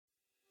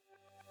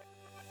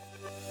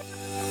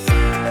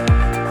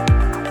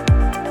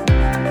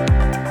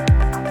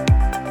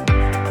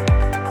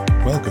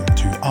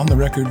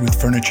Record with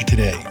Furniture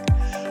Today,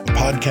 a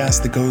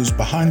podcast that goes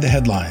behind the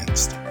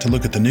headlines to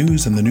look at the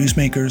news and the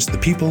newsmakers, the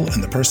people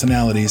and the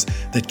personalities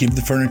that give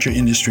the furniture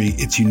industry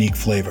its unique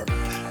flavor.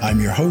 I'm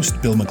your host,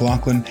 Bill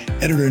McLaughlin,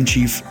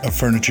 Editor-in-Chief of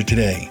Furniture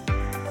Today.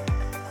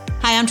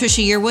 Hi, I'm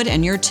Tricia Yearwood,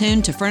 and you're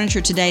tuned to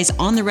Furniture Today's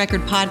On the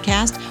Record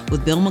podcast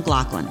with Bill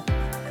McLaughlin.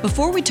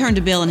 Before we turn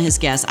to Bill and his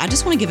guests, I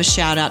just want to give a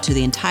shout out to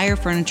the entire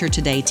Furniture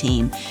Today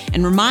team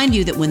and remind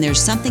you that when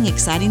there's something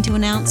exciting to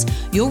announce,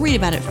 you'll read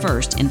about it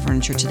first in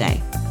Furniture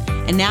Today.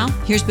 And now,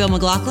 here's Bill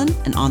McLaughlin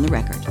and On the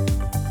Record.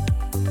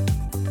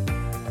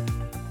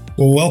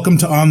 Well, welcome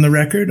to On the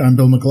Record. I'm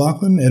Bill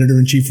McLaughlin,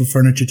 Editor-in-Chief of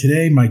Furniture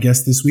Today. My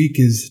guest this week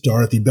is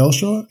Dorothy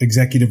Belshaw,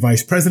 Executive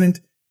Vice President,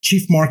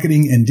 Chief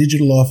Marketing and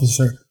Digital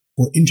Officer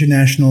for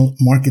International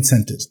Market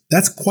Centers.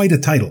 That's quite a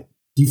title.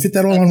 Do you fit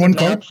that all on one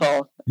card?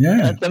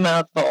 Yeah. That's a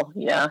mouthful,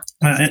 yeah.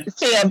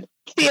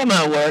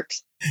 CMO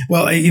works.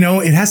 Well,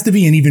 it has to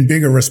be an even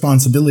bigger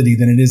responsibility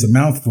than it is a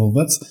mouthful.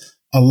 That's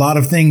a lot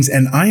of things,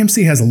 and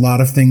IMC has a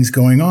lot of things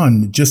going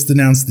on. Just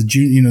announced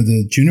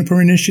the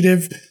Juniper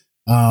Initiative.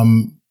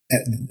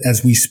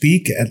 As we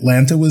speak,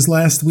 Atlanta was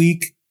last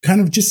week.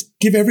 Kind of just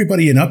give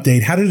everybody an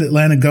update. How did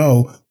Atlanta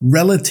go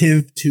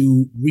relative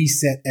to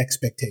reset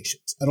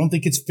expectations? I don't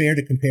think it's fair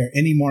to compare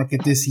any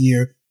market this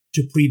year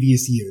to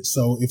previous years.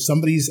 So if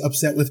somebody's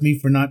upset with me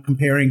for not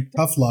comparing,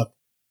 tough luck.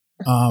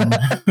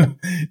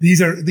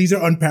 These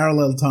are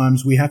unparalleled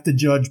times. We have to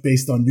judge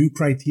based on new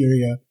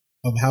criteria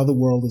of how the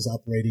world is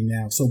operating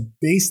now. So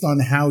based on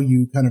how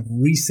you kind of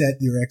reset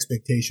your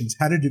expectations,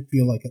 how did it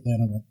feel like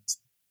Atlanta went?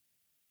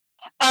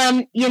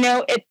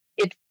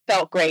 It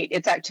felt great.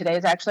 Today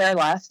is actually our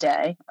last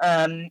day.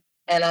 And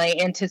I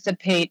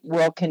anticipate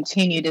we'll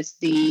continue to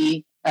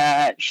see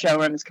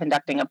showrooms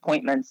conducting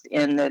appointments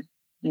in the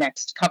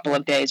next couple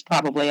of days.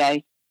 Probably,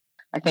 I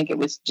think it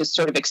was just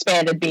sort of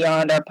expanded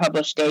beyond our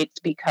published dates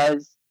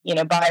because,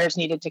 buyers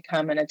needed to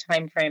come in a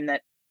time frame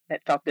that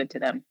felt good to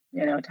them,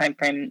 a time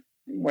frame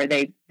where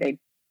they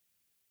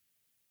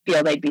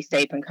feel they'd be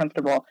safe and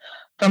comfortable.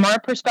 From our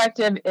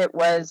perspective, it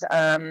was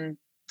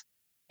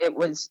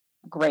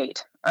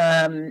great.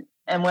 And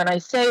when I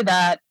say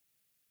that,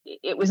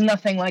 it was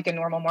nothing like a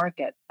normal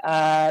market.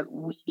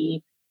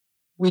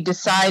 We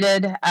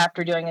decided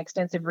after doing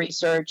extensive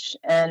research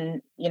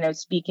and,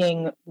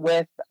 speaking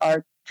with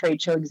our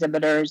trade show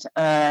exhibitors,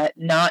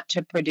 not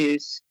to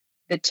produce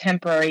the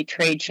temporary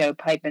trade show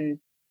pipe and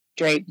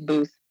drape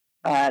booth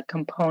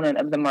component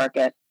of the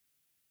market.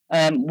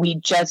 We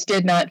just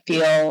did not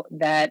feel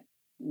that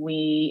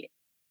we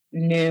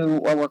knew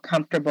or were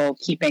comfortable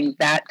keeping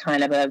that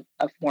kind of a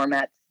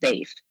format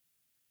safe.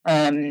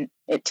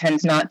 It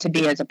tends not to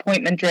be as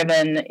appointment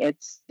driven.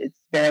 It's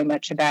very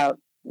much about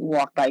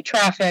walk by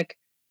traffic.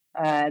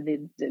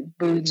 The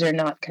booths are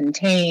not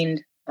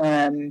contained.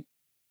 And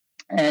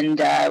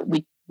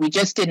we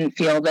just didn't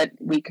feel that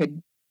we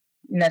could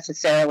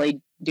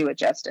necessarily do it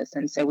justice.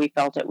 And so we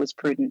felt it was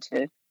prudent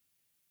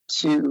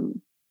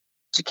to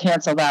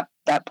cancel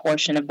that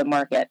portion of the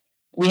market.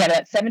 We had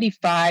about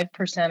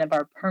 75% of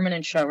our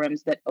permanent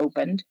showrooms that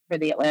opened for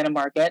the Atlanta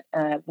market.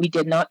 We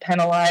did not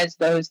penalize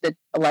those that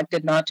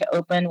elected not to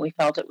open. We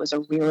felt it was a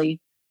really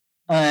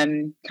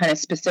kind of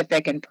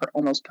specific and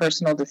almost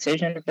personal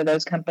decision for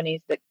those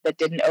companies that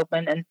didn't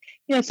open. And,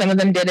 some of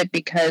them did it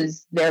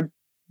because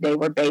they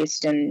were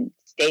based in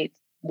states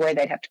where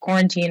they'd have to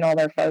quarantine all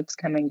their folks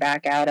coming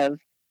back out of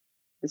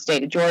the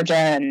state of Georgia,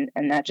 and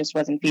that just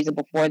wasn't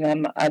feasible for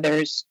them.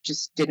 Others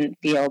just didn't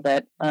feel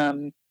that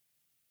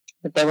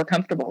they were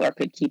comfortable or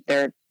could keep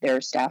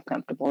their staff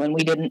comfortable. And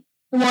we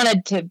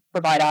wanted to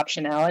provide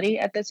optionality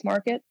at this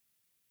market.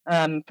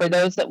 For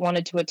those that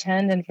wanted to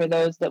attend and for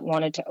those that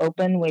wanted to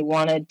open, we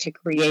wanted to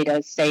create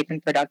a safe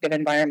and productive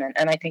environment.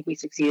 And I think we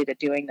succeeded at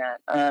doing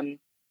that. I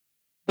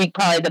think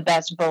probably the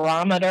best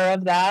barometer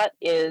of that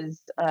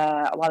is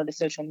a lot of the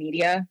social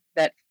media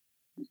that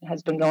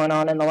has been going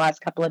on in the last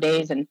couple of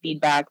days and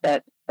feedback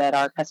that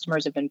our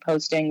customers have been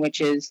posting,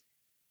 which is,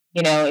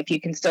 if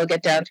you can still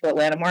get down to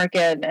Atlanta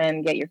market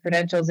and get your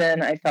credentials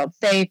in, I felt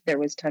safe. There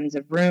was tons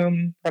of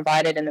room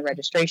provided in the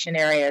registration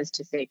areas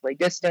to safely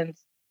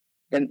distance.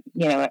 The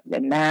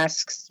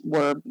masks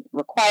were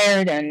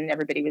required and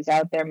everybody was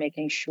out there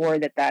making sure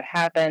that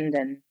happened.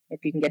 And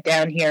if you can get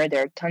down here,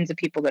 there are tons of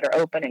people that are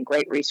open and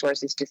great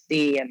resources to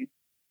see. And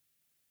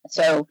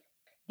so,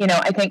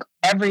 I think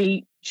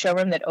every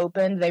showroom that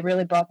opened, they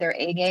really brought their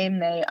A game.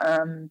 They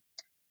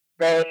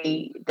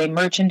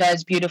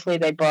merchandised beautifully.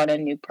 They brought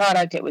in new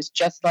product. It was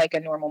just like a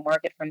normal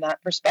market from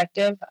that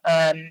perspective.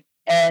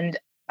 And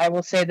I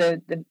will say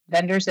the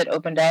vendors that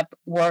opened up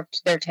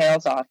worked their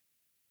tails off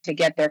to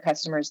get their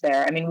customers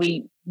there. I mean,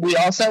 we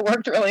also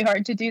worked really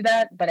hard to do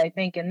that, but I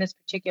think in this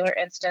particular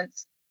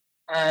instance,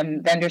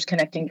 vendors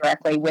connecting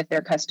directly with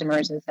their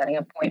customers and setting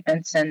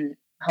appointments and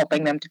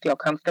helping them to feel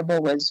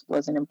comfortable was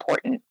an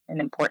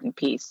important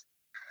piece.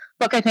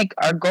 Look, I think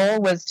our goal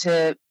was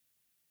to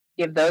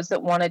give those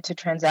that wanted to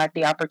transact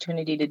the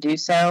opportunity to do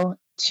so,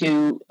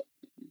 to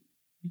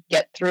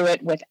get through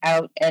it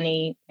without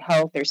any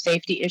health or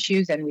safety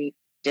issues, and we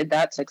did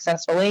that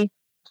successfully.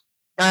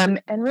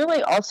 And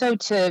really also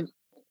to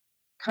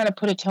kind of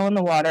put a toe in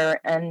the water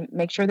and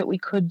make sure that we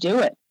could do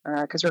it,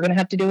 because we're going to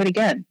have to do it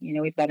again.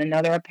 We've got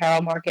another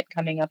apparel market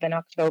coming up in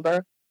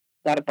October,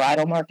 got a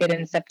bridal market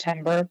in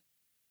September,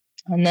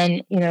 and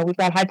then we've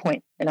got High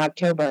Point in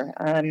October,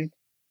 and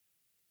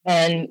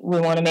we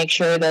want to make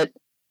sure that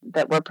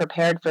we're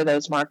prepared for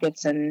those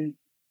markets and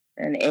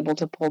able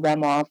to pull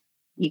them off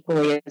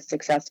equally as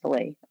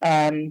successfully.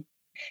 I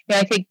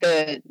think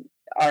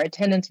our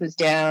attendance was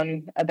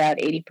down about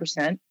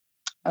 80%.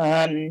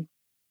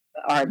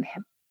 Our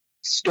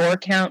store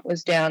count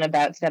was down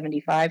about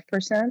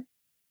 75%.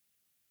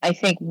 I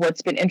think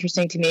what's been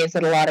interesting to me is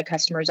that a lot of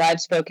customers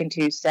I've spoken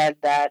to said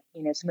that,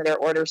 some of their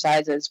order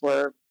sizes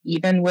were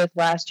even with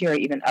last year, or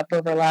even up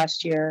over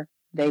last year.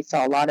 They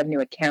saw a lot of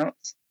new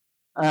accounts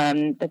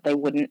that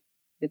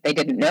they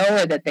didn't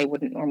know, or that they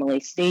wouldn't normally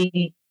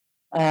see.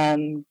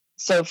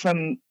 So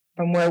from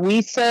where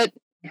we sit,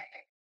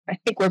 I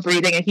think we're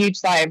breathing a huge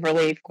sigh of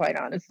relief, quite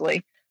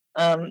honestly.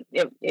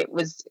 It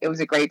was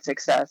a great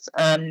success.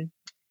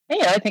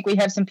 I think we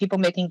have some people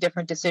making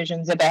different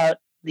decisions about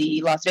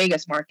the Las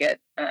Vegas market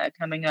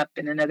coming up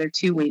in another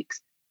 2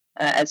 weeks,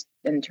 as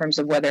in terms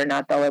of whether or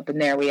not they'll open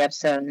there. We have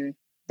some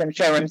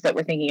showrooms that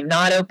we're thinking of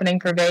not opening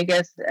for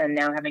Vegas, and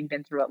now having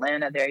been through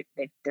Atlanta,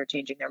 they're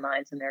changing their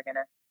minds and they're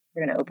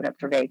gonna open up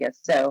for Vegas.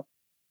 So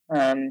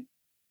I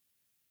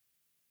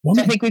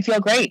think we feel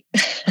great.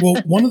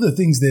 Well, one of the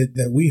things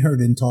that we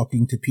heard in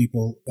talking to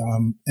people,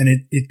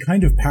 and it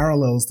kind of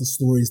parallels the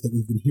stories that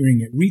we've been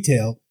hearing at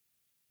retail,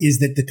 is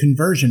that the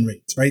conversion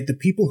rates, right? The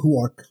people who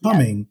are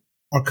coming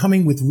are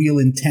coming with real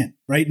intent,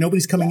 right?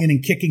 Nobody's coming in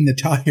and kicking the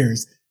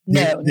tires.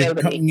 They're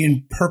coming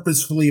in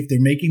purposefully. If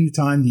they're making the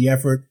time, the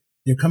effort,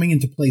 they're coming in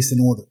to place an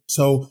order.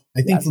 So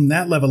I think from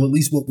that level, at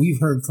least what we've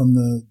heard from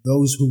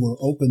those who were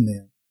open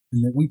there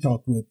and that we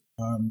talked with,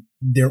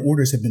 their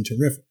orders have been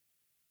terrific.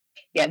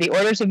 Yeah, the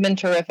orders have been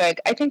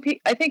terrific. I think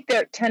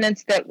there are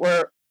tenants that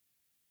were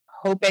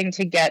hoping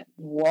to get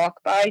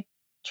walk-by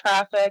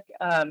traffic.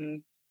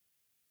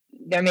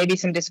 There may be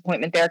some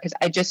disappointment there, because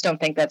I just don't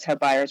think that's how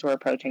buyers were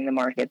approaching the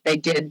market. They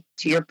did,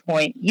 to your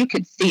point, you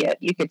could see it.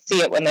 You could see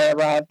it when they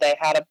arrived. They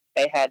had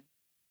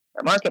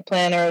their market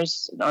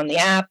planners on the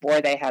app,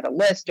 or they had a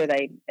list, or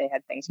they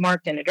had things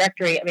marked in a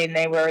directory. I mean,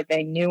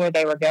 they knew where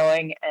they were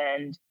going,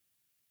 and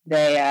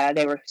they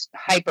were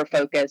hyper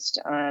focused,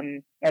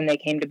 and they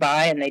came to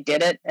buy, and they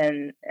did it,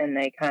 and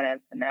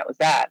that was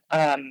that.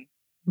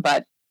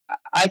 But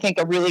I think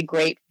a really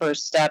great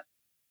first step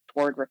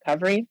toward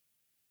recovery.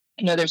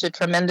 There's a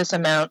tremendous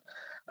amount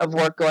of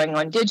work going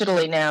on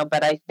digitally now,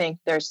 but I think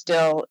there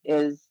still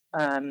is,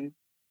 the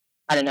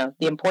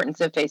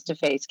importance of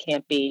face-to-face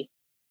can't be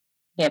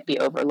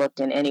overlooked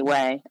in any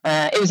way.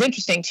 It was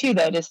interesting too,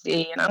 though, to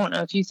see, and I don't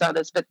know if you saw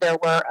this, but there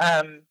were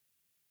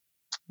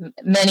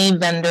many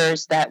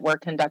vendors that were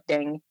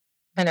conducting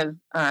kind of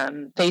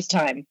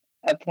FaceTime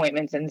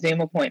appointments and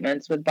Zoom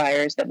appointments with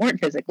buyers that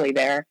weren't physically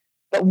there,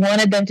 but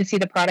wanted them to see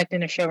the product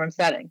in a showroom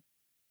setting.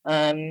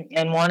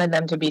 And wanted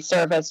them to be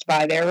serviced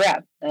by their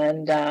rep.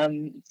 And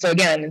so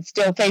again, it's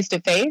still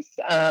face-to-face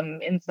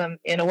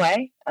in a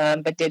way,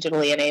 but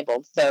digitally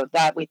enabled. So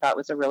that we thought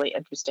was a really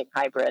interesting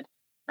hybrid.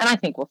 And I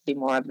think we'll see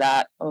more of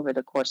that over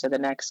the course of the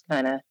next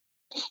kind of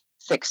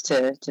 6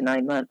 to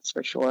 9 months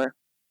for sure.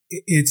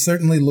 It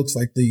certainly looks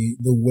like the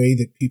way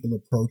that people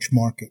approach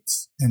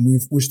markets. And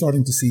we're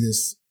starting to see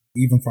this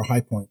even for High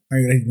Point.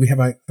 Right? We have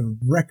a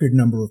record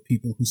number of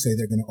people who say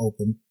they're going to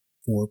open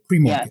for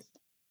pre-market.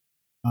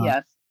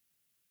 Yes.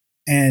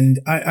 And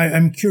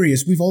I'm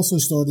curious, we've also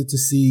started to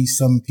see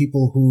some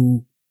people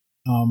who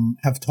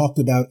have talked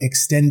about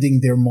extending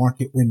their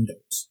market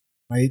windows,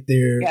 right?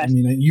 I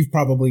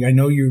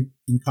know you're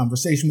in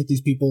conversation with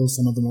these people.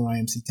 Some of them are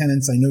IMC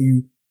tenants. I know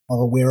you are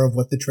aware of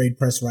what the trade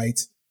press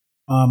writes.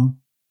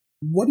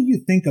 What do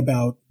you think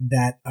about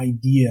that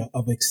idea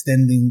of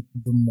extending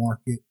the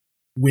market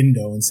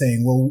window and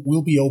saying, well,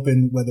 we'll be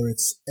open whether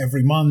it's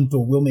every month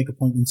or we'll make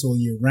appointments all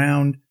year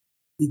round?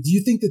 Do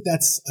you think that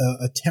that's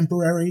a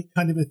temporary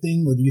kind of a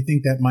thing, or do you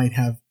think that might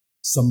have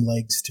some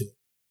legs to it?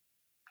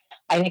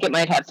 I think it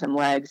might have some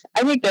legs.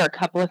 I think there are a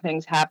couple of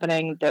things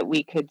happening that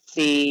we could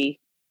see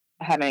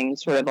having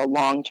sort of a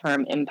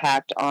long-term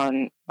impact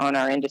on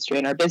our industry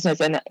and our business,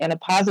 and a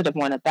positive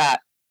one at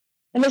that.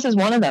 And this is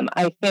one of them.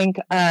 I think,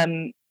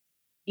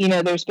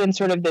 there's been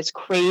sort of this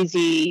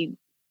crazy,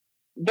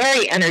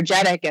 very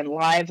energetic and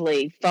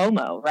lively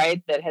FOMO,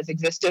 right, that has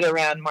existed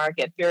around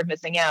market, fear of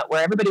missing out,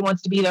 where everybody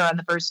wants to be there on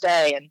the first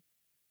day, and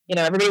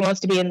everybody wants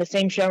to be in the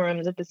same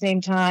showrooms at the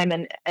same time,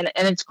 and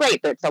it's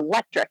great. It's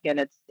electric, and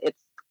it's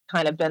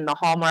kind of been the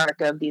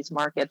hallmark of these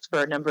markets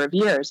for a number of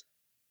years.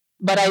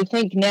 But I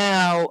think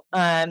now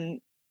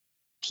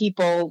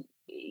people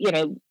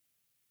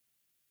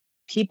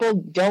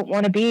don't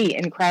want to be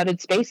in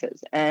crowded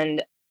spaces,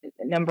 and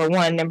number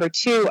one. Number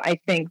two, I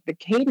think the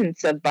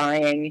cadence of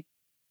buying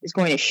is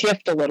going to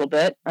shift a little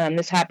bit.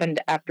 This happened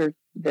after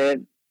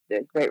the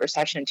Great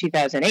Recession in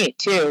 2008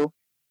 too.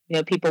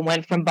 People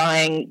went from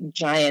buying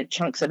giant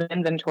chunks of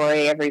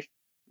inventory every,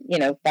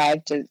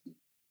 5 to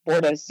 4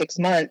 to 6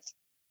 months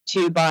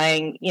to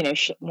buying,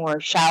 more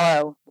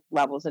shallow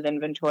levels of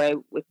inventory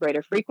with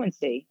greater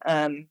frequency.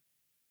 And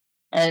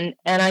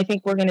I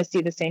think we're going to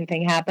see the same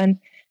thing happen.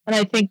 And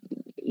I think,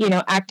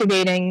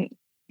 activating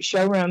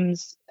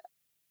showrooms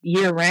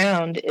year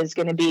round is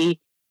going to be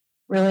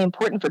really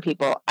important for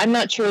people. I'm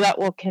not sure that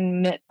will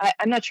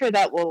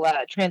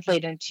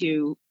translate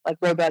into like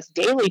robust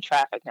daily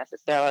traffic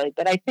necessarily,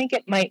 but I think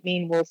it might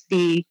mean we'll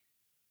see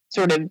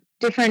sort of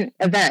different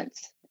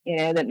events,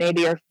 that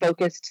maybe are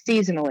focused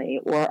seasonally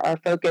or are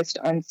focused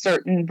on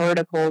certain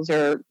verticals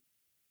or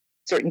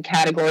certain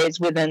categories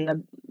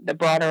within the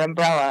broader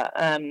umbrella.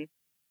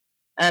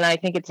 And I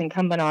think it's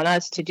incumbent on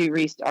us to do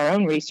our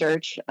own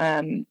research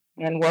and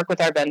work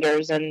with our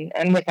vendors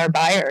and with our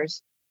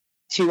buyers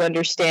to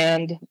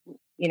understand,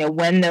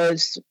 when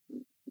those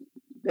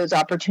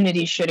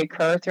opportunities should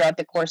occur throughout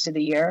the course of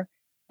the year.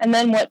 And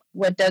then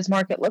what does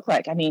market look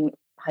like? I mean,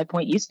 High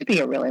Point used to be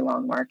a really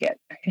long market.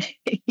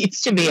 It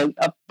used to be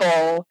a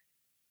full,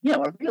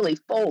 a really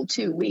full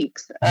 2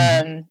 weeks.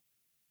 And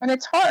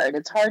it's hard.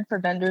 It's hard for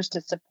vendors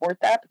to support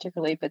that,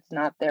 particularly if it's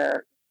not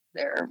their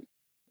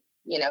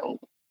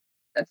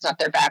that's not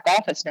their back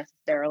office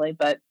necessarily.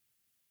 But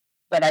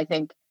I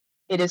think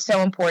it is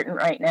so important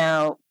right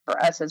now for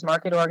us as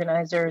market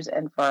organizers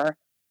and for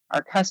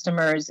our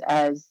customers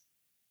as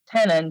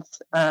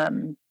tenants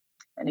and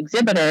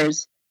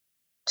exhibitors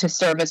to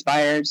service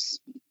buyers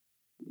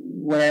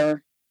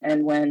where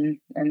and when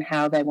and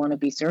how they want to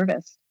be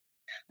serviced.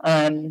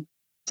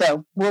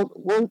 So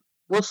we'll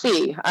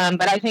see.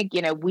 But I think,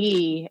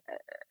 we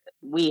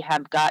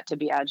have got to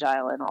be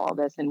agile in all of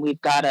this, and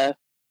we've got to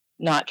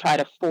not try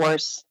to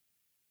force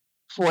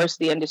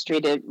the industry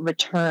to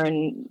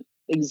return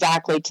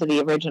exactly to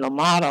the original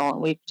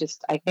model. And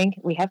I think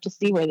we have to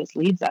see where this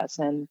leads us.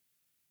 And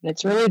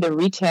it's really the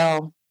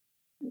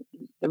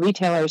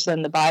retailers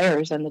and the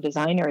buyers and the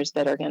designers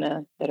that are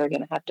gonna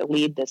have to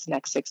lead this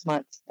next 6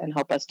 months and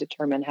help us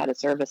determine how to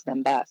service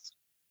them best.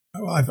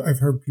 Oh, I've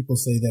heard people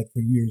say that for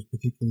years,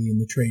 particularly in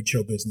the trade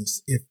show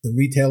business. If the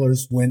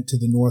retailers went to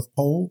the North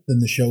Pole, then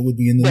the show would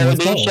be in the North Pole.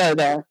 There would be a show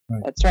there.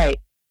 Right. That's right.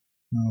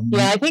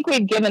 I think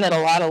we've given it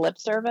a lot of lip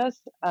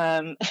service,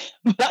 but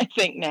I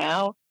think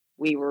now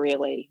we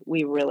really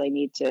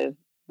need to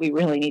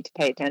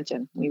pay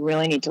attention. We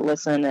really need to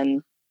listen,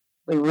 and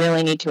we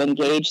really need to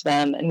engage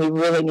them, and we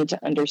really need to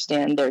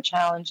understand their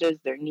challenges,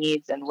 their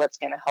needs, and what's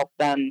going to help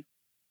them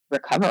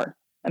recover.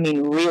 I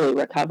mean, really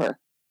recover.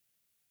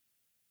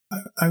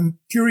 I'm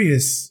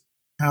curious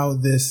how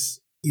this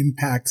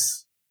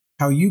impacts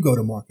how you go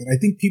to market. I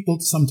think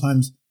people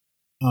sometimes,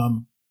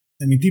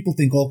 people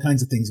think all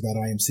kinds of things about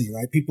IMC,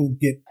 right? People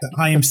get the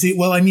IMC.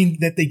 Well,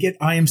 that they get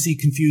IMC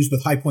confused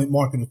with High Point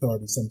Market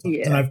Authority sometimes.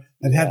 Yeah. And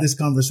I've had this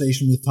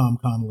conversation with Tom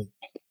Connolly.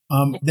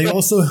 They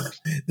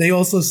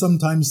also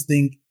sometimes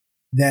think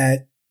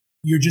that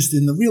you're just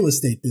in the real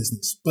estate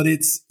business, but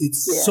it's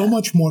so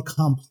much more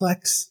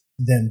complex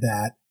than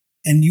that.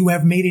 And you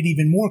have made it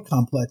even more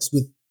complex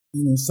with,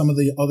 some of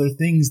the other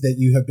things that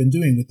you have been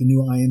doing with the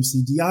new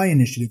IMC DI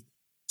initiative.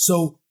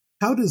 So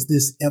how does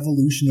this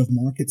evolution of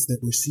markets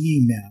that we're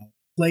seeing now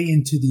play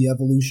into the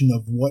evolution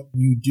of what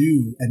you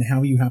do and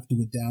how you have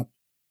to adapt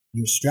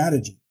your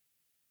strategy?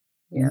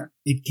 Yeah.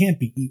 It can't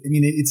be.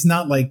 It's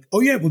not like,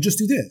 oh yeah, we'll just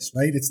do this,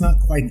 right? It's not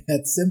quite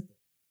that simple.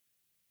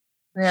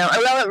 No,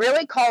 well, it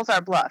really calls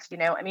our bluff.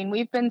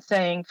 We've been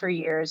saying for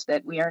years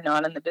that we are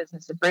not in the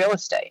business of real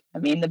estate.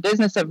 The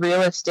business of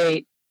real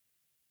estate,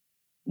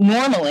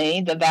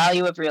 normally the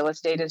value of real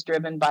estate is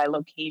driven by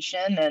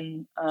location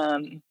and,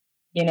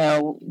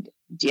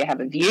 do you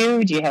have a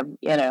view? Do you have,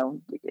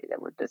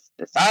 with the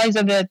size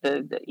of it,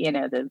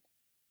 the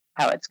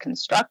how it's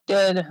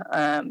constructed?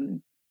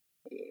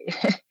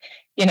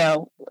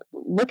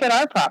 Look at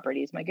our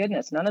properties. My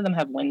goodness, none of them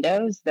have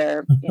windows.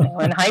 They're,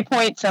 in High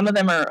Point, some of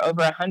them are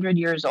over 100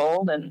 years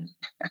old, and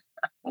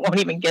won't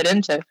even get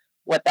into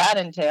what that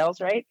entails,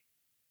 right?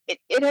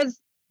 It has,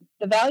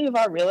 the value of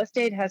our real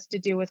estate has to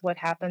do with what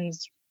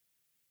happens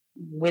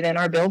within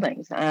our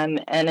buildings.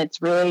 And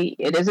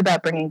it is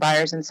about bringing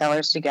buyers and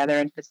sellers together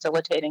and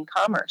facilitating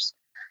commerce.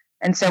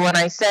 And so when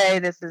I say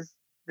this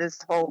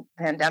whole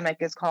pandemic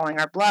is calling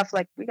our bluff,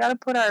 like, we got to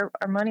put our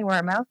money where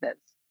our mouth is.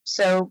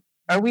 So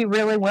are we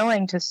really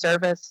willing to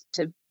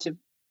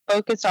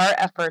focus our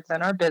efforts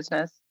and our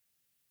business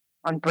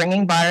on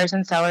bringing buyers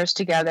and sellers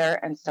together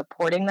and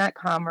supporting that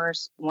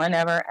commerce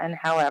whenever and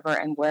however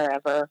and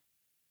wherever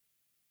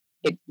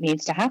it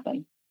needs to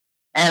happen?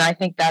 And I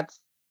think that's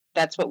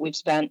what we've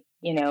spent,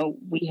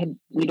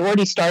 we'd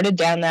already started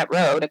down that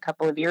road a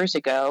couple of years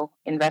ago,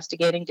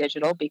 investigating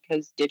digital,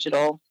 because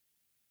digital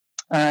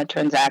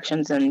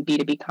transactions and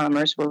B2B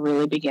commerce were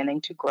really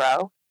beginning to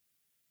grow.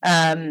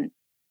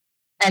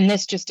 And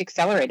this just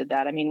accelerated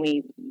that.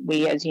 We,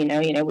 as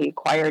we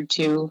acquired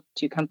two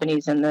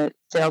companies in the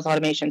sales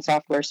automation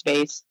software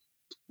space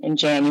in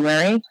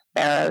January,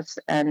 Barrows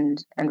and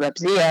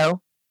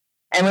Repzio,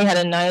 and we had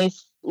a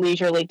nice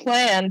leisurely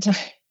plan to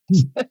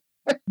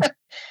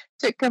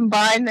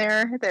combine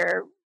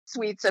their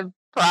suites of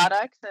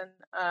products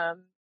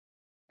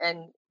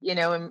and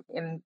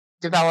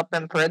develop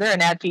them further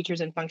and add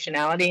features and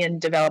functionality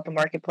and develop a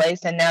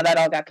marketplace. And now that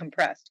all got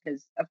compressed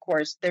because, of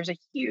course, there's a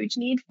huge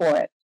need for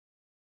it.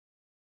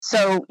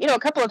 So, a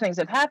couple of things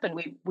have happened.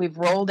 We've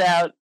rolled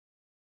out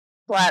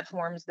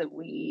platforms that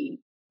we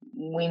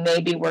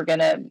maybe were going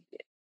to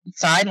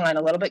sideline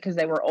a little bit because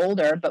they were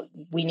older, but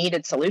we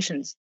needed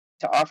solutions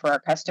to offer our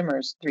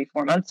customers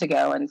 3-4 months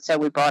ago. And so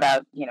we brought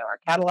out, our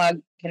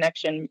catalog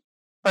connection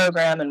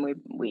program, and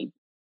we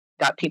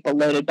got people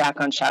loaded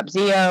back on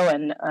ShopZio,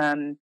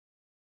 and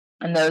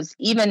those,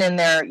 even in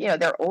their,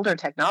 their older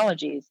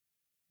technologies,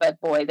 but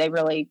boy,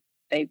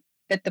 they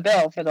fit the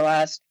bill for the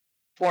last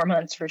 4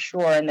 months for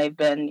sure. And they've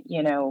been,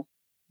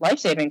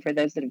 life-saving for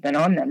those that have been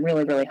on them,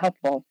 really, really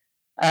helpful.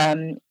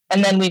 And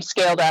then we've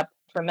scaled up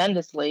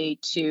tremendously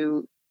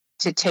to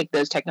take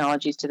those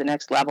technologies to the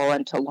next level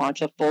and to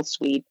launch a full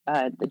suite,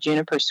 the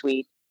Juniper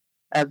suite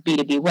of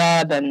B2B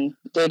web and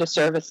data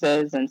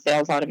services and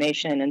sales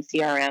automation and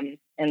CRM.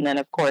 And then,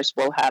 of course,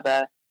 we'll have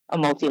a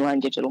multi-line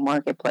digital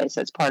marketplace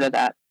as part of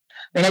that.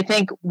 I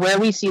think where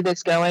we see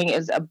this going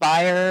is a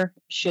buyer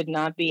should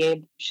not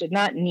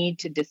need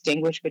to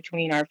distinguish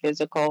between our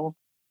physical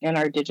and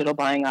our digital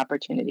buying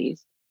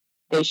opportunities.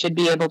 They should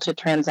be able to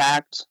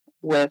transact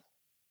with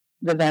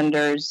the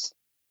vendors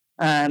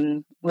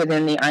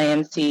within the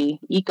IMC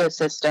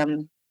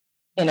ecosystem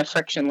in a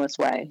frictionless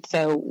way.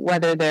 So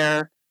whether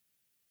they're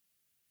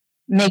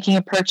making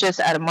a purchase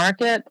at a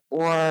market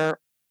or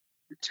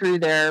through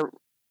their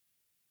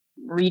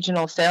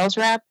regional sales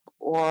rep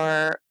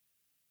or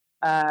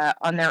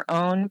on their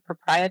own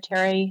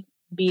proprietary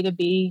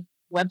B2B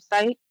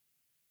website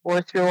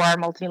or through our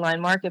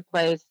multi-line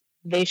marketplace,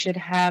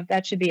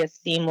 that should be a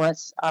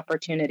seamless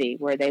opportunity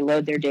where they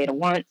load their data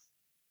once.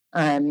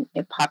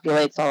 It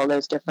populates all of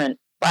those different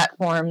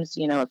platforms,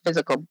 a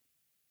physical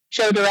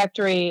show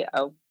directory,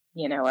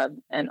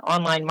 an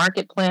online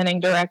market planning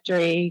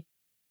directory,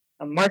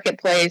 a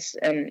marketplace,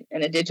 and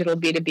a digital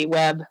B2B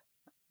web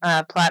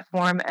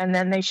platform. And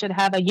then they should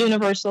have a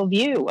universal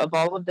view of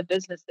all of the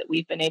business that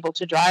we've been able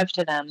to drive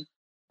to them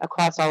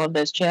across all of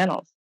those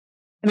channels.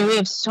 We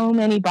have so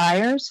many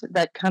buyers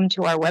that come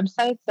to our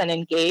websites and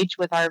engage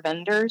with our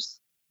vendors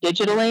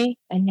digitally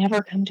and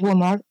never come to a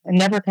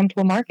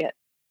market.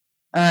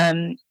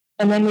 And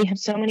then we have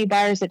so many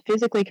buyers that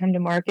physically come to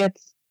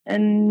markets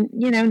and,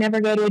 never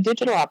go to a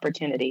digital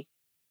opportunity.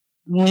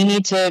 We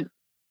need to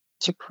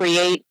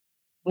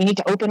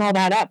open all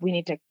that up. We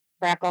need to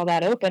crack all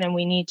that open, and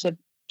we need to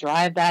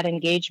drive that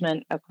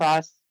engagement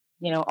across,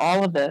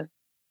 all of the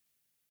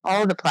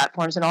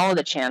platforms and all of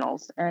the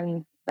channels.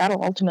 And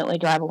that'll ultimately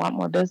drive a lot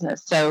more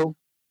business. So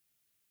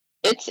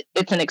it's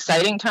an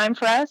exciting time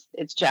for us.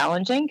 It's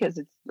challenging because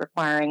it's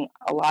requiring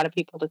a lot of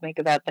people to think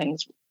about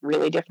things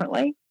really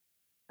differently.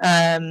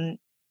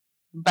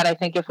 But I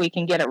think if we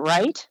can get it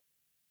right,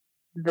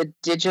 the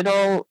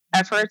digital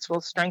efforts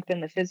will strengthen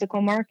the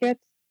physical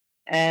markets,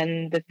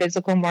 and the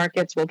physical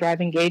markets will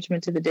drive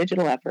engagement to the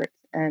digital efforts.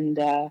 And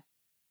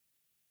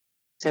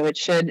so it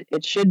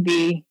should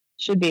be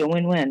a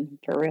win-win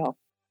for real.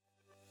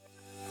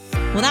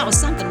 Well, that was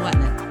something,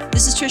 wasn't it?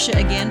 This is Tricia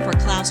again for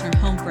Klausner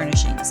Home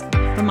Furnishings.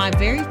 For my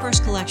very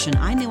first collection,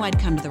 I knew I'd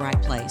come to the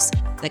right place,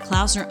 that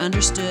Klausner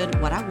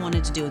understood what I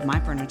wanted to do with my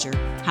furniture,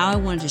 how I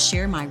wanted to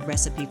share my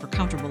recipe for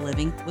comfortable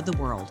living with the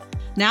world.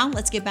 Now,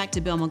 let's get back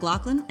to Bill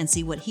McLaughlin and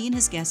see what he and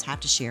his guests have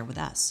to share with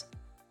us.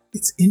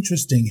 It's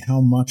interesting how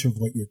much of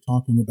what you're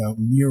talking about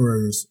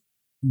mirrors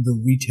the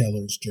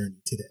retailer's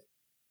journey today.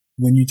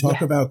 When you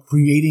talk about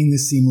creating the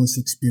seamless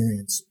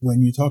experience,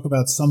 when you talk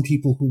about some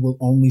people who will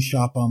only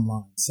shop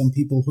online, some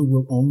people who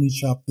will only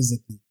shop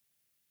physically,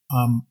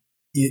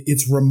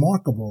 it's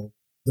remarkable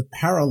the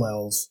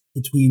parallels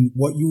between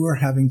what you are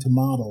having to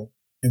model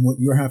and what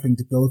you're having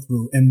to go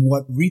through and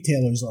what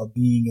retailers are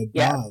being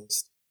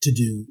advised to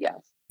do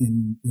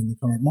in the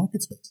current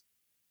market space.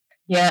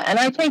 Yeah, and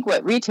I think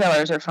what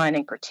retailers are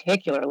finding,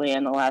 particularly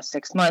in the last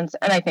 6 months,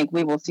 and I think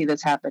we will see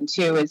this happen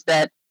too, is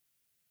that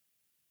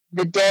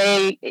the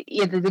day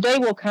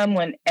will come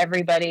when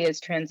everybody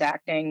is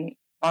transacting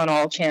on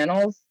all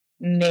channels.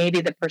 Maybe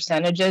the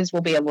percentages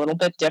will be a little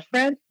bit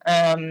different,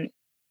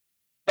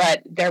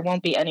 but there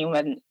won't be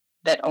anyone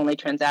that only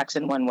transacts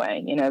in one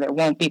way. There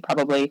won't be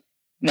probably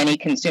many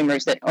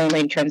consumers that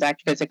only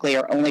transact physically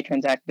or only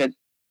transact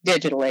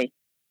digitally.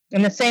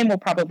 And the same will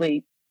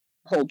probably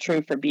hold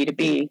true for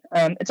B2B.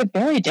 It's a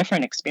very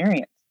different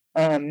experience.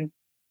 And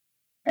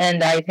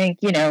I think,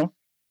 a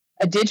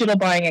digital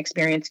buying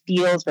experience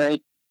feels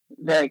very,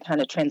 very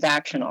kind of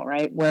transactional,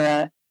 right?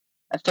 Where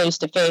a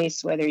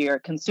face-to-face, whether you're a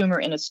consumer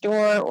in a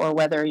store or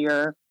whether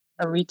you're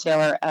a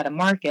retailer at a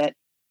market,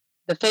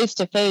 the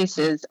face-to-face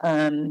is,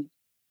 it's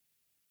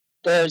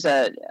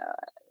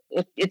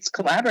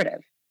collaborative.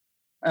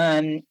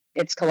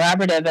 It's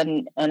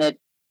collaborative and it,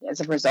 as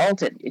a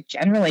result, it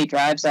generally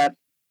drives up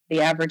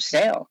the average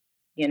sale.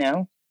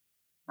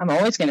 I'm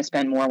always going to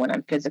spend more when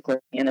I'm physically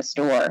in a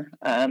store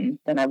than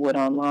I would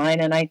online.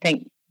 And I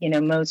think,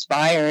 most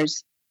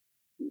buyers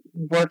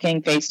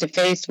working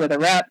face-to-face with a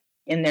rep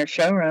in their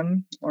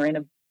showroom or in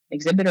an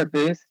exhibitor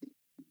booth,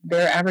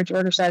 their average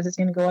order size is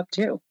going to go up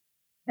too.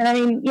 And I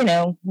mean,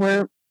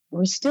 we're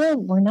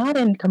not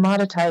in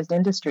commoditized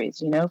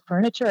industries.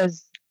 Furniture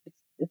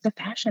it's a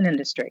fashion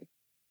industry.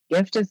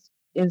 Gift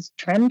is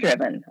trend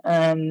driven.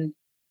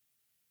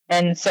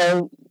 And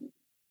so,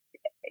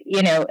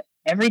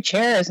 every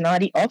chair is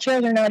not, all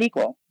chairs are not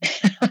equal.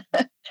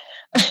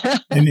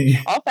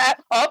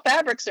 All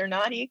fabrics are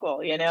not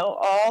equal,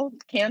 all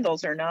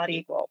candles are not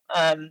equal.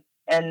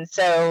 And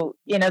so,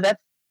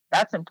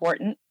 that's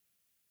important.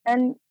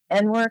 And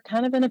we're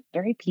kind of in a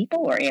very people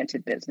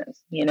oriented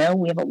business. We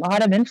have a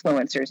lot of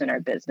influencers in our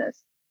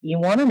business. You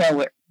want to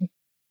know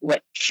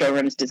what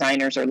showrooms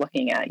designers are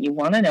looking at. You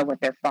want to know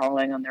what they're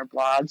following on their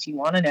blogs. You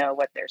want to know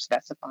what they're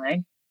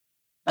specifying.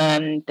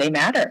 They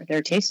matter.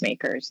 They're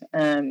tastemakers.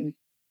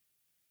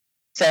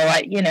 So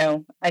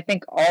I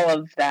think all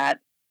of that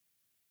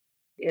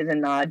is a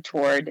nod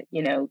toward,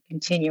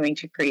 continuing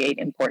to create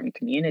important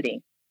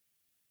community.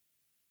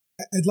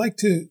 I'd like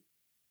to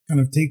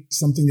kind of take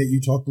something that you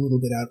talked a little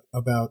bit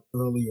about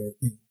earlier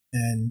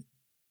and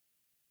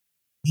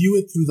view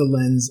it through the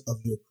lens of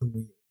your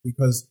career,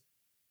 because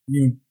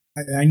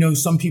I know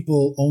some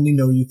people only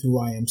know you through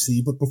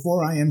IMC, but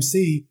before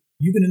IMC,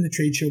 you've been in the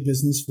trade show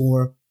business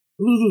for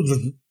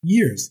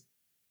years.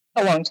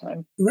 A long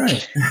time.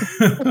 Right.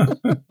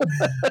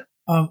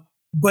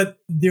 But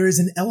there is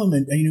an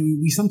element,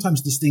 we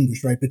sometimes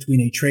distinguish, right, between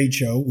a trade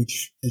show,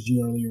 which, as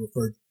you earlier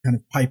referred, kind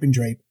of pipe and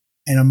drape,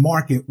 and a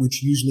market,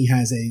 which usually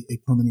has a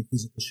permanent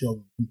physical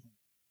showroom component.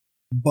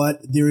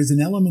 But there is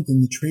an element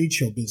in the trade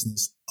show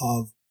business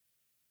of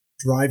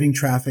driving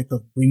traffic,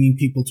 of bringing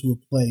people to a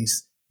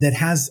place that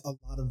has a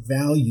lot of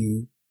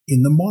value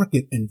in the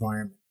market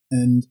environment.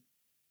 And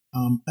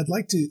I'd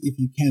like to, if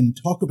you can,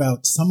 talk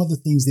about some of the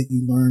things that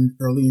you learned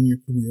early in your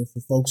career.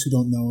 For folks who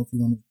don't know, if you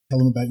want to tell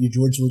them about your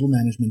George Little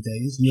management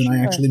days. You and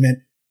I actually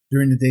met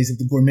during the days of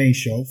the Gourmet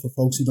Show. For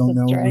folks who don't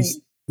know,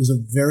 it was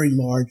a very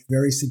large,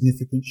 very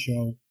significant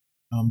show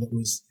that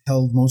was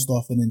held most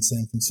often in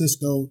San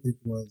Francisco. It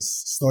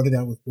started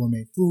out with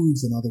gourmet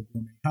foods and other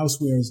gourmet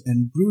housewares,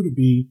 and grew to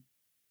be,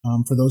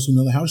 for those who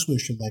know the houseware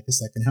show, like a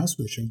second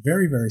houseware show,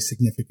 very, very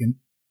significant.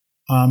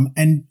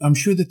 And I'm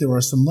sure that there are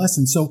some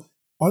lessons. So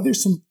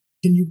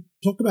can you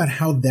talk about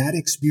how that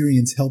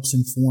experience helps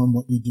inform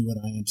what you do at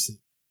IMC?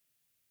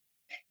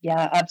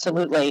 Yeah,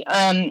 absolutely.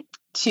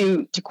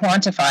 To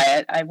quantify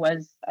it, I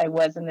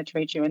was in the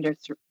trade show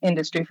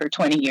industry for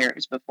 20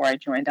 years before I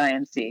joined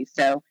IMC.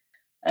 So,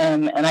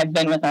 and I've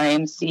been with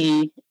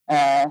IMC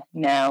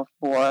now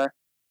for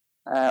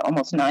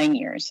almost 9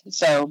 years.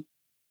 So,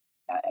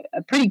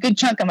 a pretty good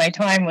chunk of my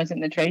time was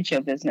in the trade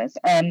show business.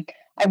 I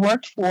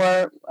worked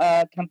for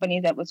a company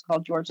that was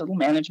called George Little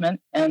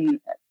Management, and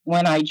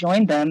when I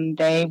joined them,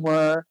 they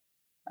owned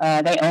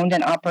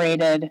and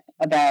operated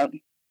about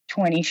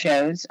 20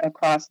 shows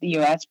across the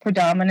U.S.,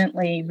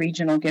 predominantly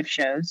regional gift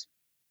shows,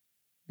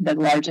 the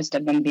largest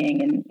of them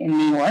being in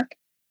New York,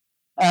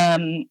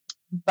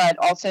 but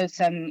also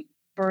some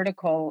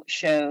vertical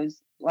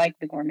shows like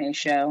the Gourmet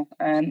Show.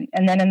 And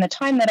then in the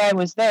time that I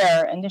was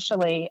there,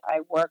 initially I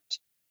worked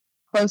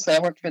closely.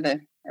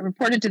 I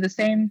reported to the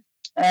same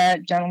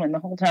gentleman the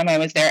whole time I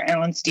was there,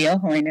 Alan Steele,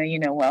 who I know you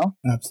know well.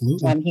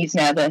 Absolutely. He's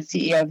now the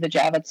CEO of the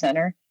Javits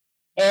Center.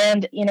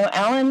 And,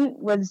 Alan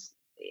was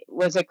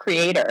a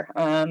creator.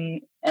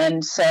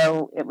 And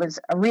so it was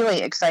a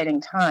really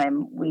exciting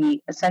time.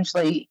 We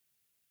essentially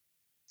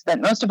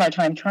spent most of our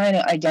time trying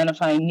to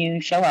identify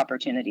new show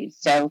opportunities.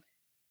 So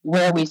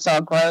where we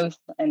saw growth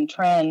and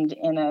trend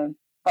in a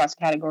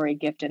cross-category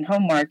gift and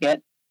home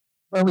market,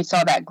 where we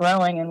saw that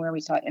growing and where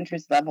we saw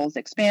interest levels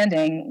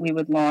expanding, we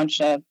would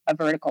launch a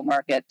vertical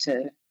market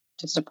to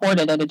support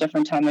it at a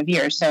different time of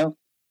year. So,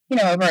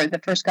 over the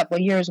first couple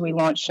of years, we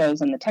launched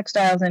shows in the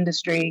textiles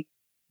industry,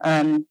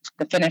 the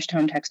finished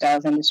home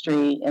textiles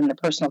industry, in the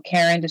personal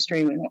care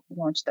industry. We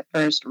launched the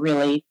first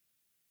really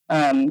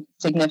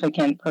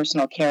significant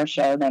personal care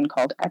show then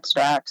called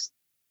Extracts.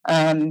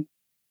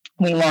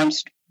 We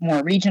launched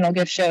more regional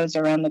gift shows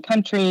around the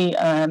country.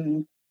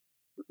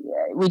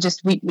 We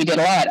did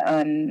a lot.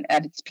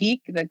 At its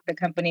peak, the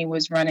company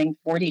was running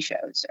 40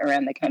 shows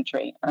around the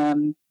country,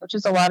 which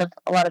is a lot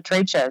of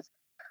trade shows.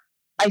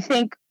 I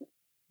think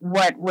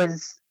what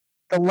was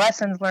the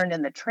lessons learned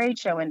in the trade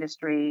show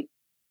industry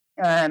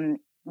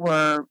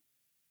were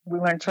we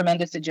learned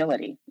tremendous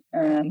agility,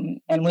 and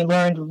we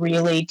learned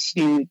really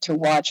to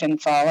watch and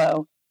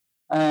follow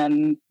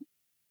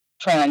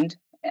trend.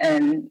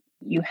 And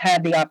you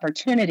had the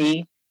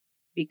opportunity,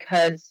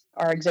 because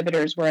our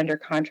exhibitors were under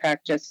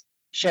contract just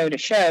show to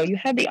show, you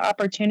had the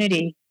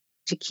opportunity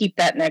to keep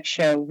that next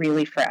show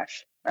really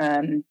fresh.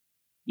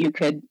 You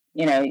could,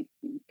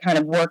 kind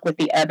of work with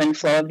the ebb and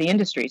flow of the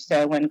industry.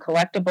 So when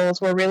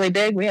collectibles were really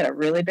big, we had a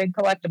really big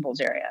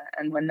collectibles area.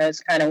 And when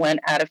those kind of went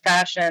out of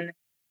fashion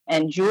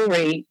and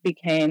jewelry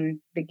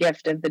became the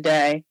gift of the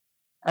day,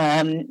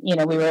 we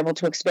were able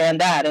to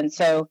expand that. And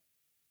so,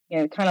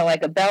 kind of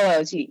like a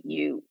bellows,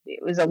 it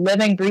was a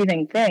living,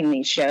 breathing thing,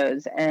 these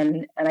shows.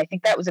 And I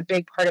think that was a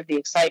big part of the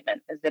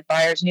excitement, is that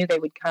buyers knew they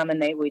would come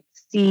and they would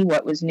see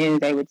what was new.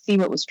 They would see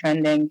what was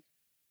trending.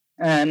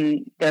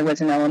 There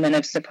was an element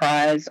of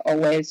surprise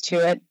always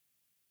to it.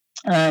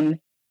 And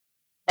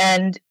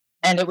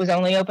it was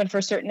only open for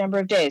a certain number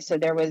of days. So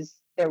there was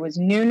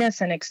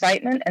newness and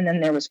excitement, and then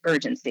there was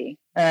urgency.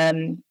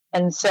 And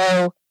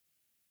so,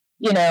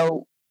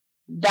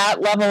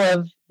 that level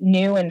of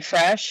new and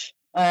fresh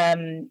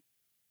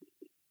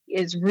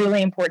is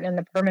really important in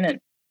the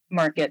permanent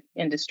market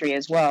industry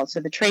as well. So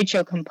the trade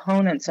show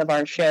components of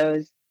our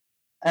shows,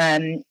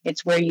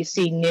 it's where you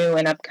see new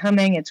and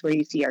upcoming. It's where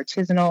you see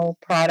artisanal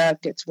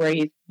product. It's where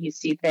you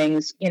see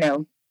things,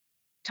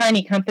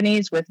 tiny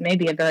companies with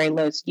maybe a very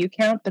low SKU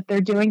count, but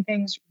they're doing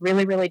things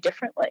really, really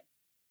differently.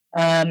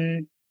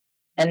 And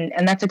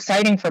that's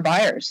exciting for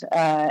buyers.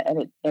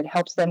 And it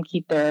helps them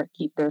keep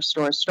their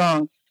stores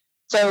strong.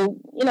 So,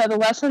 the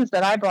lessons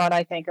that I brought,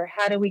 I think, are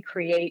how do we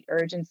create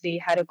urgency,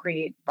 how to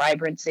create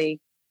vibrancy,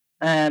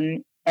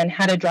 and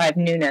how to drive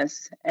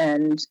newness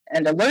and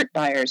alert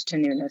buyers to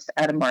newness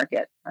at a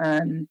market.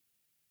 And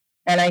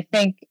I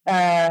think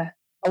a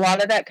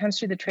lot of that comes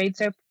through the trade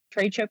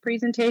show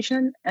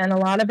presentation, and a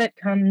lot of it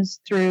comes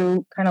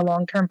through kind of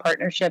long-term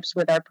partnerships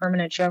with our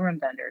permanent showroom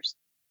vendors.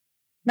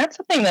 That's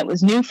something that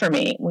was new for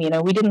me. We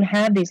didn't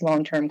have these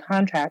long-term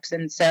contracts,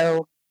 and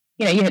so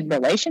you had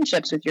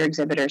relationships with your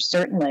exhibitors,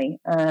 certainly.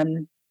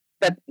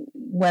 But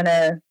when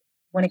a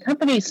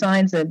company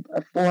signs a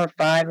 4 or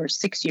 5 or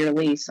 6 year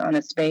lease on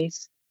a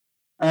space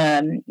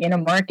in a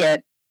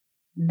market,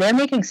 they're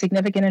making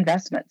significant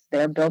investments.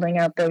 They're building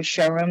out those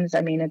showrooms.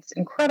 I mean, it's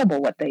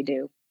incredible what they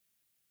do.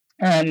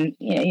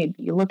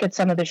 You look at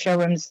some of the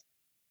showrooms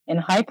in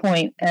High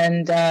Point,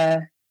 and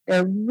they're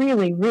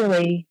really,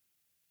 really,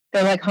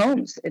 they're like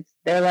homes.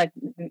 They're like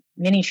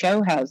mini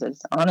show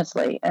houses,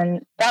 honestly.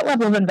 And that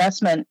level of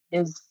investment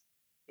is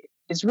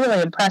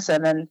really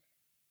impressive. And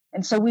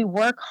so we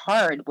work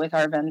hard with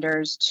our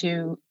vendors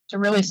to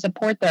really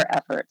support their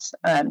efforts,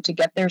 to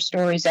get their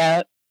stories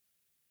out,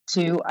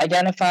 to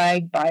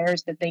identify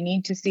buyers that they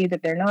need to see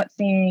that they're not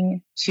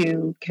seeing,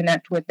 to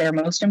connect with their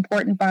most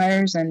important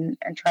buyers and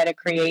try to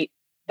create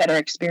better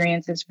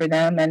experiences for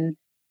them. And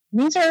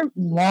these are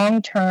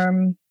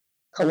long-term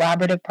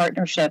collaborative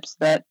partnerships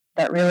that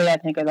really, I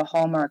think, are the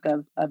hallmark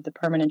of the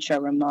permanent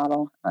showroom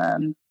model.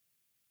 And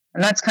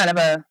that's kind of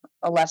a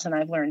lesson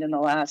I've learned in the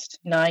last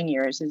 9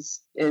 years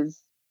is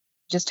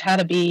just how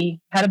to be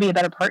a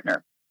better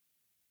partner.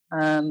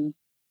 And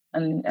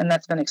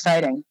that's been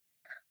exciting.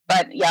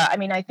 But yeah, I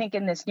mean, I think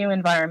in this new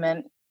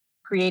environment,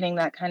 creating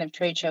that kind of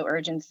trade show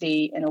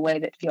urgency in a way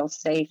that feels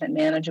safe and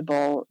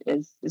manageable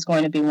is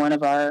going to be one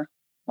of our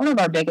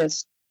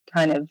biggest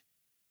kind of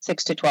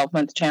 6 to 12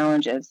 month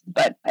challenges.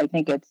 But I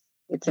think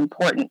it's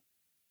important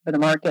for the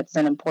markets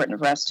and important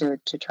for us to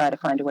try to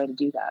find a way to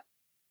do that.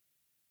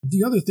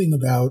 The other thing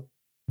about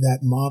that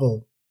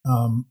model,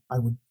 I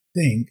would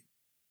think,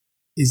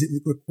 is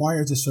it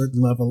requires a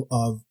certain level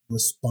of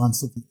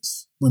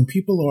responsiveness. When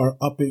people are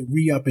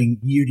re-upping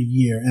year to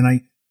year, and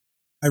I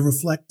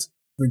reflect,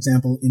 for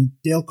example, in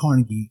Dale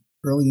Carnegie,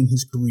 early in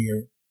his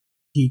career,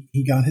 he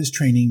got his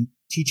training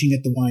teaching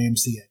at the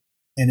YMCA.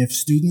 And if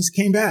students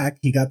came back,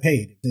 he got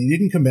paid. If they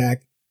didn't come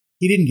back,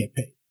 he didn't get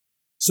paid.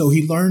 So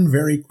he learned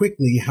very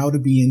quickly how to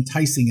be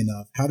enticing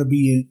enough, how to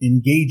be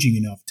engaging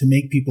enough to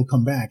make people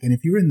come back. And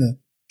if you're in the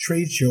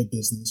trade show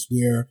business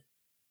where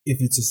if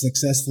it's a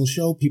successful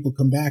show, people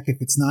come back. If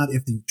it's not,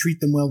 if you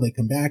treat them well, they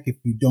come back. If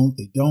you don't,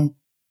 they don't.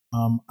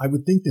 I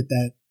would think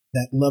that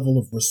level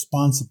of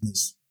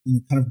responsiveness,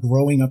 kind of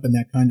growing up in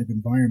that kind of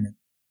environment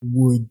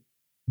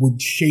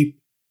would shape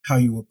how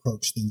you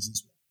approach things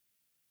as well.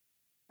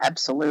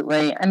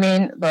 Absolutely. I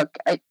mean, look,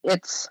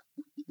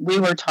 we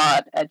were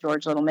taught at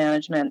George Little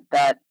Management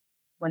that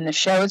when the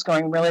show is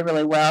going really,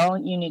 really well,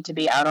 you need to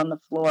be out on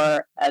the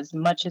floor as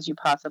much as you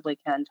possibly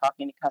can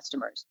talking to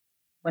customers.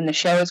 When the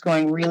show is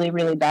going really,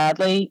 really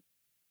badly,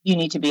 you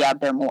need to be out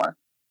there more.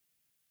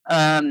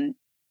 And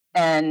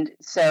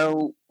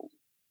so,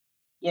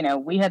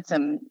 we had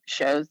some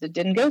shows that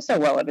didn't go so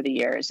well over the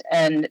years.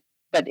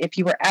 But if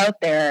you were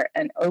out there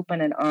and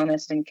open and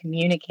honest and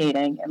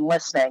communicating and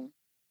listening,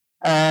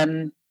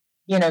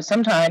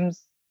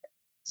 sometimes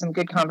some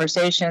good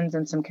conversations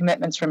and some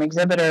commitments from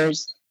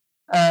exhibitors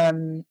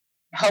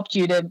helped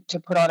you to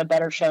put on a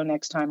better show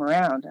next time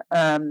around.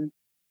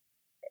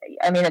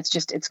 I mean,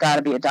 it's got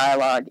to be a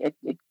dialogue.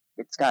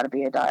 It's got to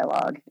be a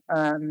dialogue.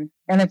 And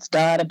there's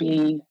got to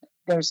be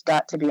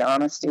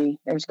honesty.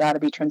 There's got to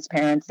be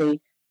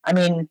transparency. I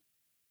mean,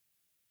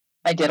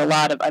 I've done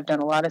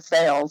a lot of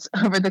sales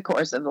over the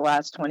course of the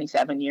last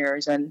 27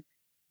 years. And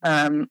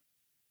I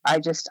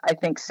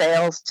think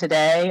sales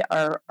today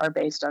are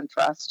based on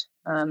trust.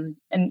 And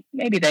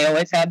maybe they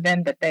always have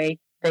been, but they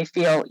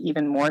feel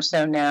even more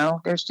so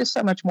now. There's just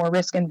so much more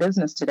risk in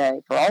business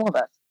today for all of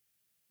us.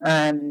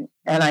 And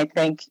I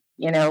think,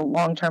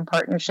 long-term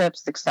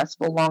partnerships,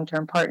 successful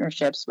long-term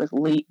partnerships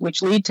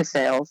which lead to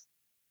sales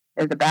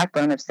is the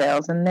backbone of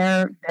sales. And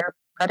they're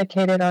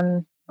predicated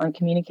on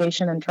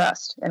communication and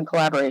trust and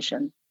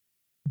collaboration.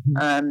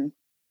 Mm-hmm.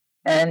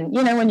 And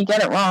when you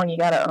get it wrong, you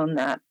got to own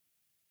that.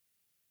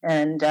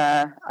 And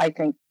I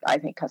think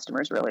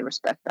customers really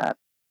respect that.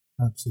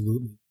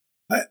 Absolutely.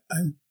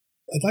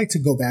 I'd like to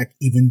go back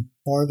even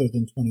farther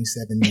than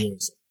 27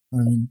 years. I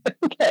mean,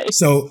 Okay.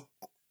 so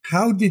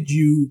how did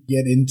you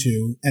get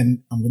into,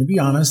 and I'm going to be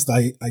honest,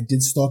 I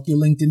did stalk your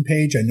LinkedIn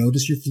page. I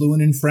noticed you're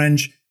fluent in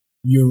French.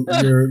 Your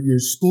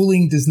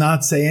schooling does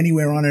not say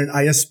anywhere on it,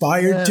 I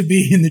aspired to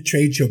be in the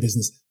trade show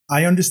business.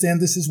 I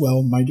understand this as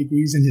well. My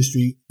degree is in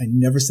history. I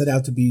never set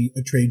out to be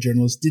a trade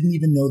journalist, didn't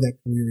even know that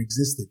career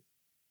existed.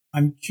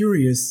 I'm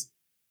curious,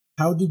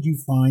 how did you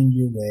find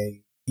your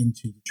way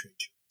into the trade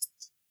show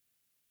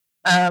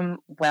business?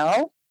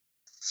 Well,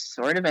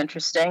 sort of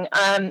interesting.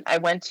 I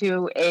went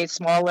to a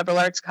small liberal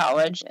arts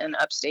college in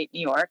upstate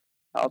New York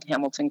called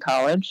Hamilton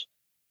College.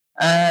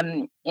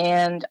 And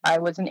I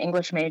was an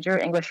English major,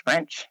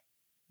 English-French,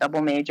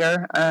 double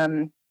major.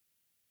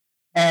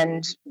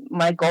 And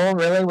my goal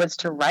really was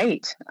to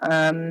write,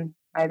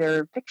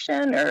 either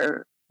fiction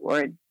or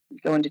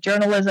go into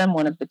journalism,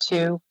 one of the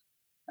two.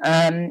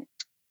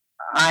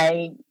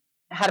 I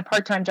had a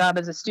part-time job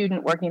as a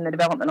student working in the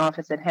development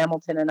office at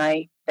Hamilton, and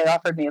they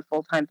offered me a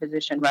full-time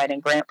position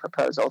writing grant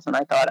proposals, and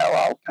I thought,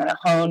 I'll kind of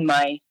hone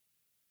my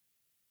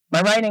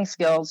writing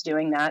skills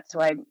doing that. So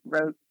I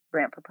wrote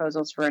grant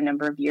proposals for a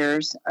number of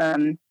years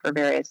for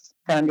various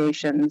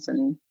foundations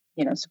and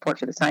support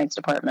for the science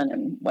department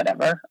and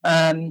whatever.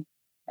 And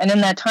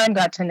in that time,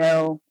 got to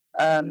know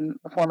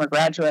a former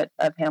graduate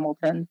of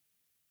Hamilton,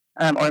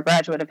 or a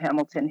graduate of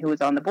Hamilton who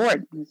was on the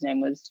board. His name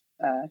was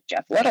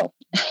Jeff Little.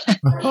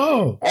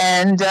 Oh.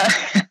 And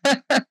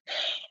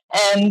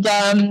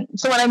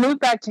so when I moved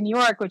back to New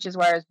York, which is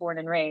where I was born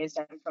and raised,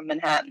 I'm from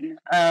Manhattan,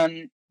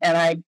 and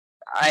I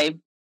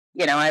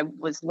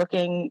was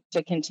looking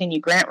to continue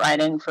grant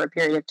writing for a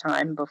period of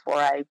time before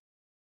I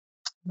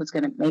was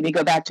going to maybe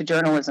go back to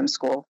journalism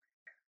school.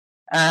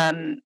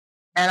 And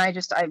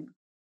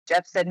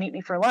Jeff said, meet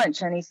me for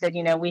lunch. And he said,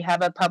 we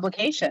have a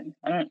publication.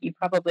 You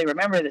probably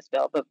remember this,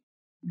 Bill, but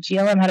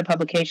GLM had a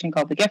publication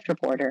called The Gift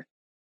Reporter.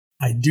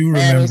 I do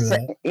remember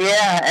that.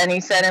 Yeah. And he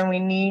said, and we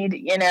need,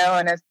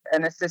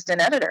 an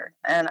assistant editor.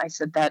 And I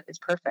said, that is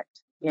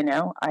perfect.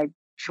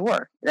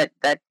 Sure.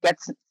 That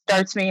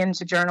starts me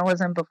into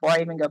journalism before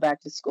I even go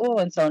back to school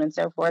and so on and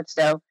so forth.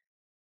 So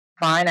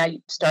fine. I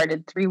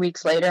started 3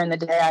 weeks later, and the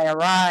day I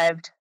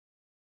arrived,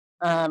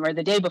 or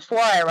the day before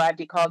I arrived,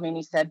 he called me and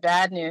he said,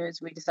 bad news,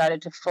 we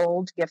decided to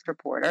fold Gift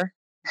Reporter.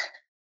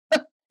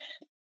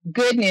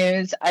 Good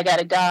news, I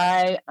got a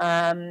guy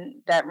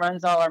that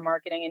runs all our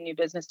marketing and new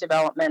business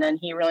development, and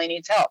he really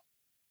needs help.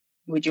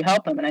 Would you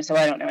help him? And I said,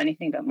 well, I don't know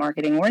anything about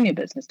marketing or new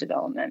business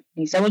development.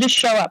 And he said, well, just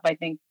show up. I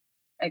think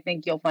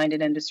you'll find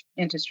it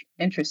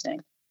interesting.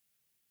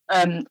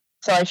 So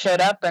I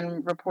showed up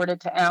and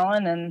reported to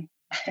Alan, and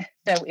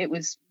so it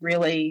was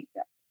really,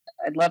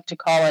 I'd love to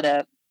call it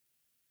a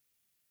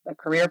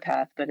career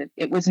path, but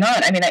it was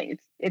not. I mean,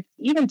 it's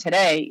even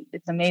today,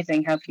 it's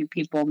amazing how few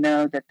people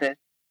know that the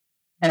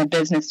kind of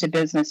business to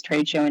business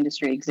trade show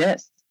industry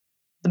exists.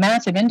 It's a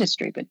massive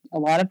industry, but a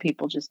lot of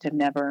people just have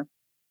never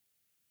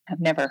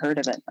heard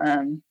of it.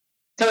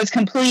 So it's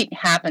complete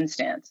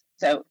happenstance.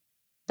 So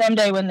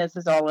someday when this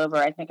is all over,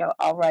 I think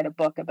I'll write a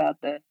book about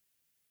the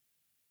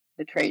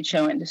trade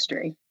show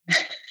industry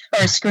or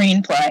a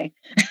screenplay.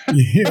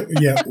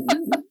 Yeah.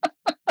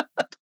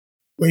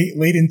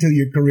 Wait until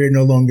your career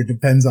no longer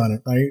depends on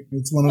it, right?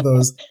 It's one of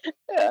those,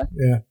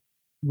 yeah.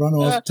 Run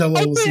off, tell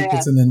all the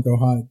secrets, and then go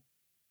hide.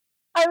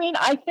 I mean,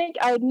 I think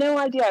I had no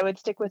idea I would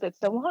stick with it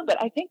so long,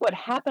 but I think what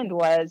happened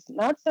was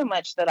not so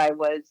much that I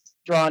was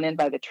drawn in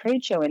by the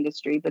trade show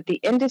industry, but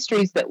the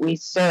industries that we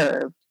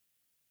serve,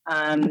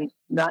 the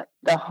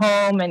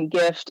home and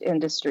gift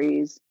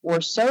industries,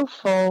 were so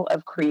full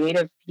of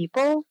creative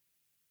people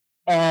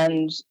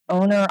and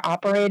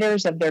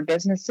owner-operators of their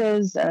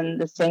businesses,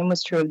 and the same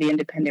was true of the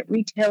independent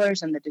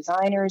retailers and the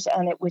designers,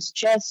 and it was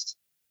just,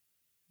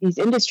 these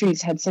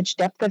industries had such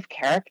depth of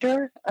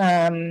character,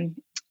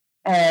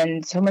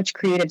 and so much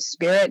creative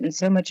spirit and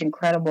so much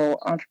incredible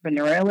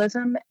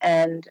entrepreneurialism.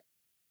 And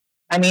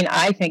I mean,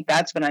 I think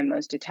that's what I'm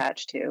most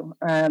attached to.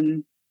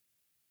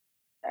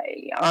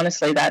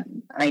 Honestly, that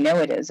I know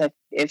it is.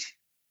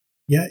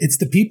 Yeah, it's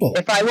the people.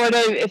 If I were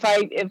to,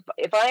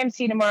 if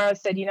IMC tomorrow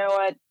said, you know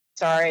what,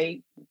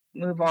 sorry,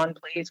 move on,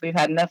 please, we've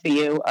had enough of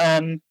you.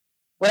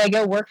 Would I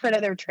go work for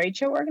another trade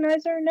show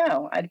organizer?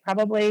 No, I'd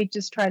probably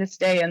just try to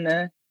stay in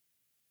the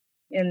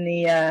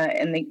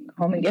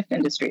home and gift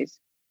industries.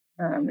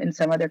 In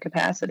some other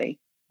capacity.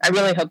 I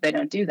really hope they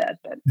don't do that.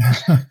 But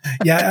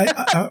yeah,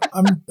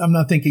 I'm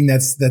not thinking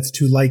that's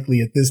too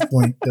likely at this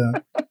point.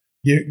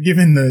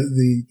 Given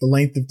the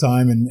length of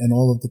time and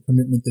all of the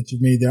commitment that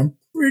you've made there, I'm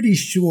pretty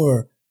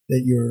sure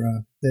that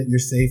you're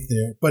safe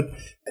there. But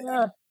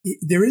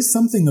there is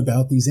something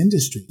about these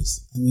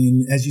industries. I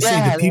mean, as you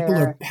say, the people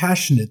are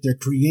passionate, they're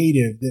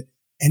creative,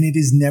 and it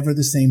is never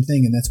the same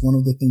thing. And that's one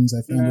of the things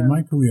I found in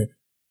my career.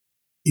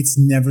 It's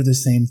never the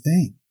same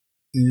thing.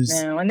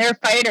 No, and they're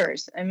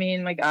fighters. I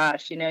mean, my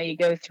gosh, you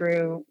go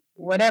through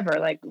whatever,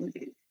 like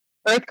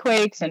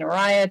earthquakes and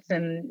riots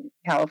in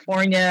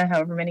California,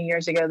 however many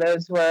years ago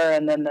those were,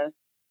 and then the,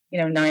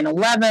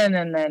 9/11,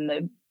 and then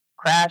the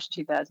crash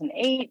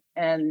 2008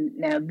 and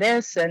now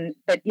this.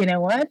 But you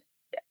know what?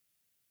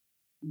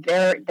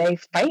 They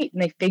fight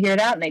and they figure it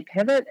out and they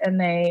pivot and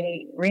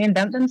they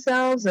reinvent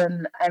themselves.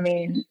 And I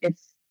mean,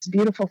 it's a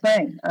beautiful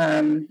thing.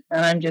 And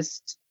I'm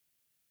just,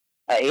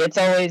 it's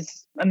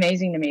always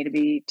amazing to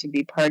me to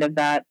be part of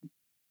that,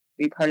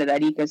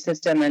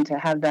 ecosystem, and to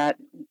have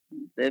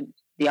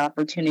the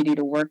opportunity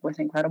to work with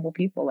incredible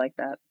people like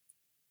that.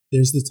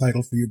 There's the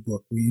title for your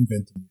book,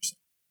 Reinventing Yourself.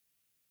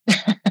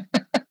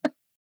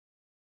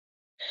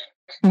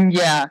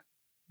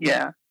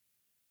 Yeah.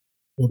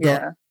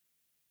 Well,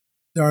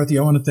 Dorothy,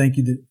 I want to thank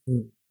you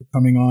for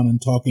coming on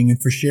and talking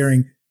and for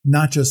sharing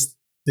not just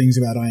things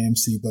about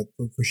IMC, but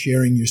for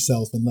sharing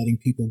yourself and letting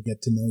people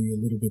get to know you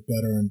a little bit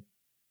better and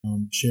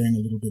sharing a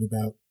little bit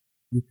about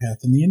your path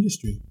in the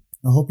industry.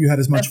 I hope you had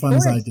as much fun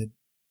as I did.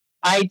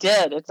 I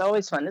did. It's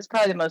always fun. This is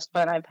probably the most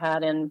fun I've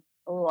had in,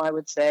 I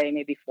would say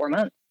maybe 4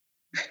 months.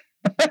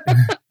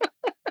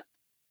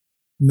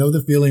 Know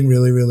the feeling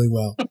really, really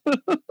well.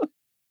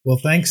 Well,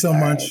 thanks so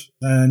much.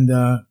 Right. And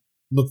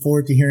look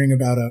forward to hearing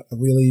about a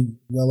really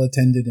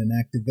well-attended and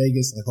active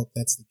Vegas. I hope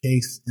that's the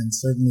case. And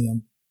certainly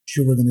I'm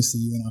sure we're going to see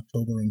you in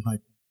October in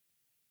Hyper.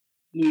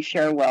 You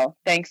sure will.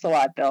 Thanks a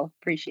lot, Bill.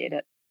 Appreciate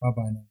it.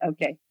 Bye-bye now.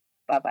 Okay.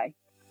 Bye-bye.